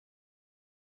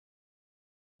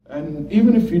And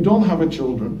even if you don't have a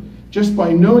children, just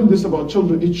by knowing this about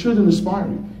children, it should inspire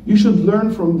you. You should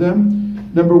learn from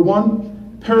them. Number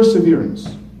one,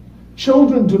 perseverance.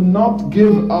 Children do not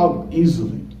give up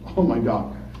easily. Oh my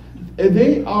God.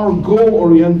 They are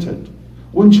goal-oriented.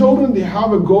 When children, they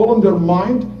have a goal in their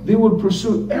mind, they will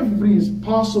pursue every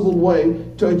possible way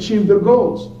to achieve their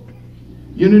goals.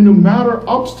 You know, no matter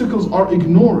obstacles are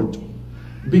ignored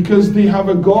because they have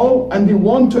a goal and they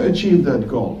want to achieve that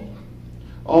goal.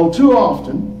 All too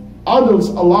often, adults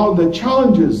allow the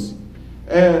challenges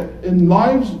in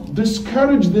lives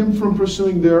discourage them from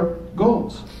pursuing their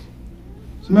goals.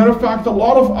 As a matter of fact, a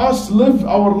lot of us live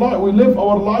our life. We live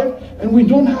our life and we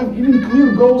don't have even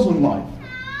clear goals in life.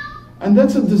 And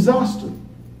that's a disaster.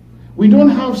 We don't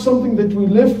have something that we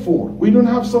live for. We don't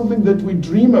have something that we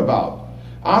dream about.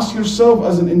 Ask yourself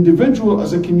as an individual,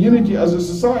 as a community, as a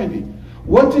society,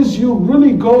 what is your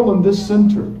really goal in this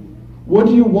center? What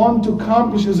do you want to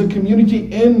accomplish as a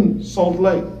community in Salt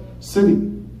Lake City?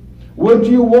 What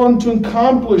do you want to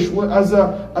accomplish as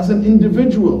an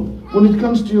individual when it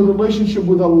comes to your relationship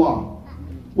with Allah?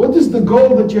 What is the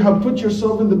goal that you have put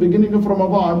yourself in the beginning of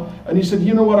Ramadan and you said,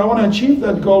 you know what, I want to achieve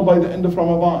that goal by the end of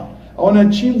Ramadan. I want to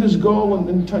achieve this goal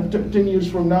in 10 years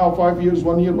from now, 5 years,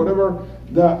 1 year, whatever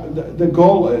the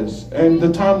goal is and the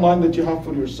timeline that you have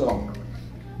for yourself.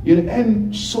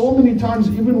 And so many times,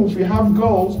 even if we have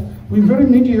goals, we're very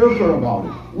mediocre about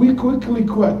it. We quickly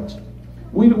quit.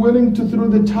 We're willing to throw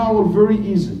the towel very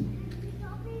easy.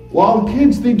 While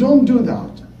kids, they don't do that.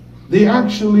 They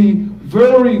actually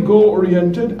very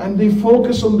goal-oriented and they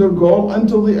focus on their goal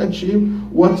until they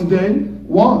achieve what they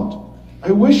want.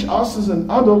 I wish us as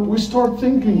an adult, we start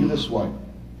thinking this way.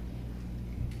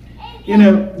 You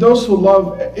know, those who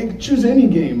love, choose any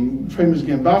game, famous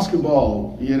game,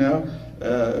 basketball, you know,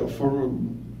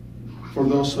 for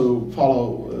those who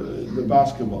follow the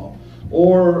basketball.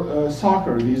 Or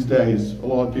soccer these days, a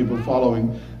lot of people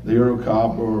following the Euro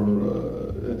Cup or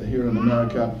here in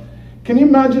America. Can you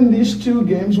imagine these two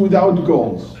games without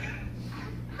goals?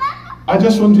 I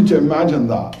just want you to imagine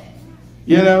that.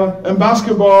 You know, in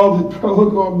basketball, they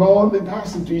throw a ball, they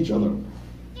pass it to each other.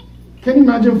 Can you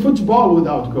imagine football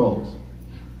without goals?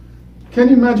 Can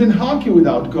you imagine hockey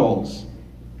without goals?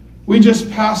 We just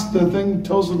pass the thing,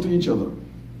 toss it to each other.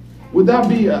 Would that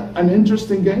be an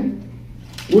interesting game?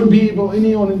 Would be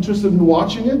anyone interested in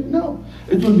watching it? No.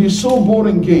 It would be a so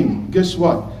boring game. Guess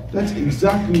what? That's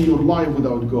exactly your life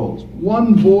without goals.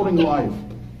 One boring life.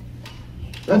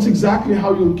 That's exactly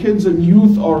how your kids and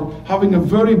youth are having a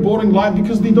very boring life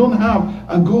because they don't have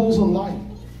a goals in life.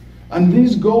 And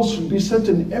these goals should be set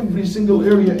in every single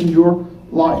area in your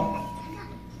life.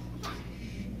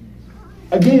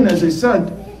 Again, as I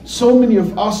said, so many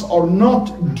of us are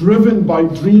not driven by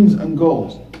dreams and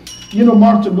goals. You know,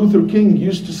 Martin Luther King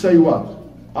used to say what?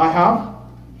 I have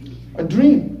a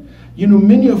dream. You know,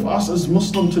 many of us as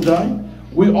Muslims today,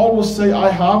 we always say, I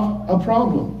have a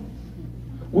problem.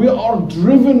 We are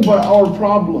driven by our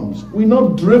problems. We're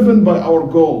not driven by our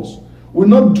goals. We're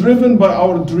not driven by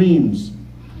our dreams.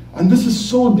 And this is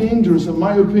so dangerous, in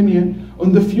my opinion,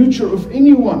 on the future of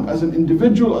anyone, as an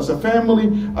individual, as a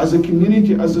family, as a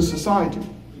community, as a society.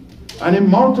 And then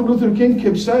Martin Luther King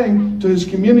kept saying to his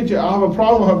community, I have a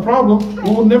problem,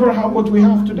 we will never have what we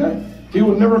have today. He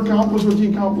will never accomplish what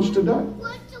he accomplished today.